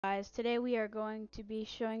Guys, today we are going to be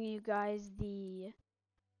showing you guys the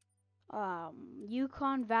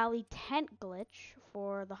Yukon Valley tent glitch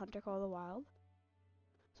for the Hunter Call of the Wild.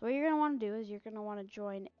 So what you're going to want to do is you're going to want to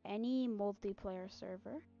join any multiplayer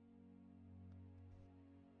server.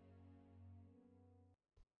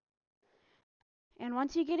 And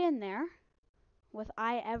once you get in there, what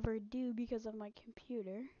I ever do because of my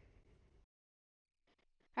computer.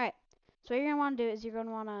 Alright, so what you're going to want to do is you're going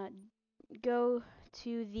to want to go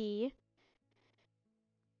to the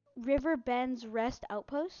River Bend's Rest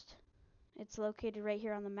Outpost. It's located right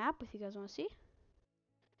here on the map if you guys want to see.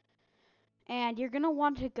 And you're going to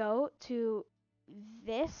want to go to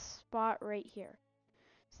this spot right here.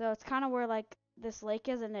 So it's kind of where like this lake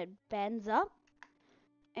is and it bends up.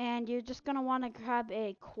 And you're just going to want to grab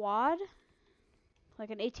a quad,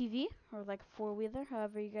 like an ATV or like a four-wheeler,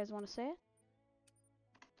 however you guys want to say it.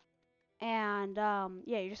 And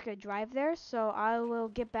yeah, you're just going to drive there. So I will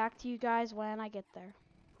get back to you guys when I get there.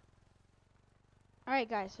 Alright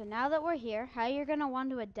guys, so now that we're here, how you're going to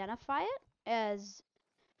want to identify it as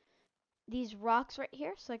these rocks right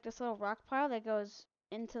here. So like this little rock pile that goes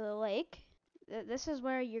into the lake. This is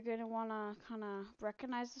where you're going to want to kind of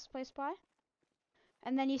recognize this place by.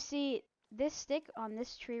 And then you see this stick on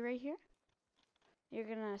this tree right here. You're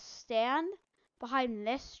going to stand behind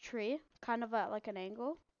this tree, kind of at like an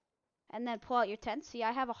angle. And then pull out your tents. See,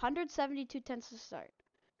 I have 172 tents to start.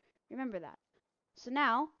 Remember that. So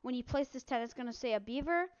now, when you place this tent, it's going to say a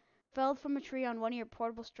beaver felled from a tree on one of your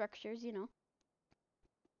portable structures, you know.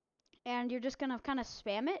 And you're just going to kind of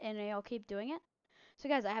spam it, and you'll keep doing it. So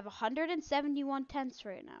guys, I have 171 tents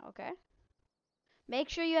right now, okay? Make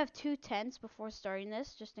sure you have 2 tents before starting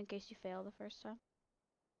this, just in case you fail the first time.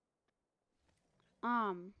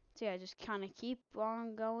 So yeah, just kind of keep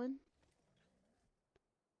on going.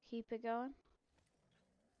 Keep it going.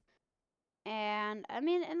 And I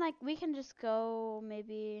mean, and like we can just go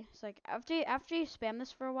maybe it's like after you spam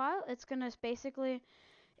this for a while, it's gonna basically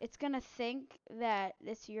it's gonna think that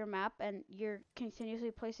it's your map and you're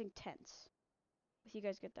continuously placing tents. If you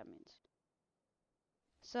guys get that means.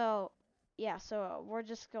 So yeah, so we're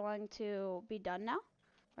just going to be done now,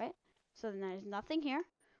 right? So then there's nothing here.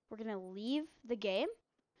 We're gonna leave the game,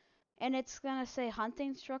 and it's gonna say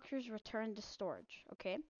hunting structures return to storage.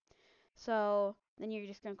 Okay. So then you're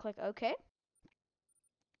just gonna click OK.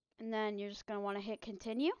 And then you're just going to want to hit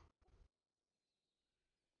continue.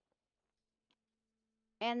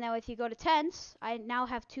 And now if you go to tents, I now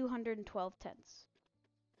have 212 tents.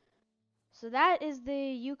 So that is the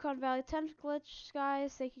Yukon Valley tent glitch,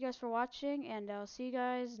 guys. Thank you guys for watching, and I'll see you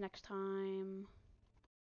guys next time.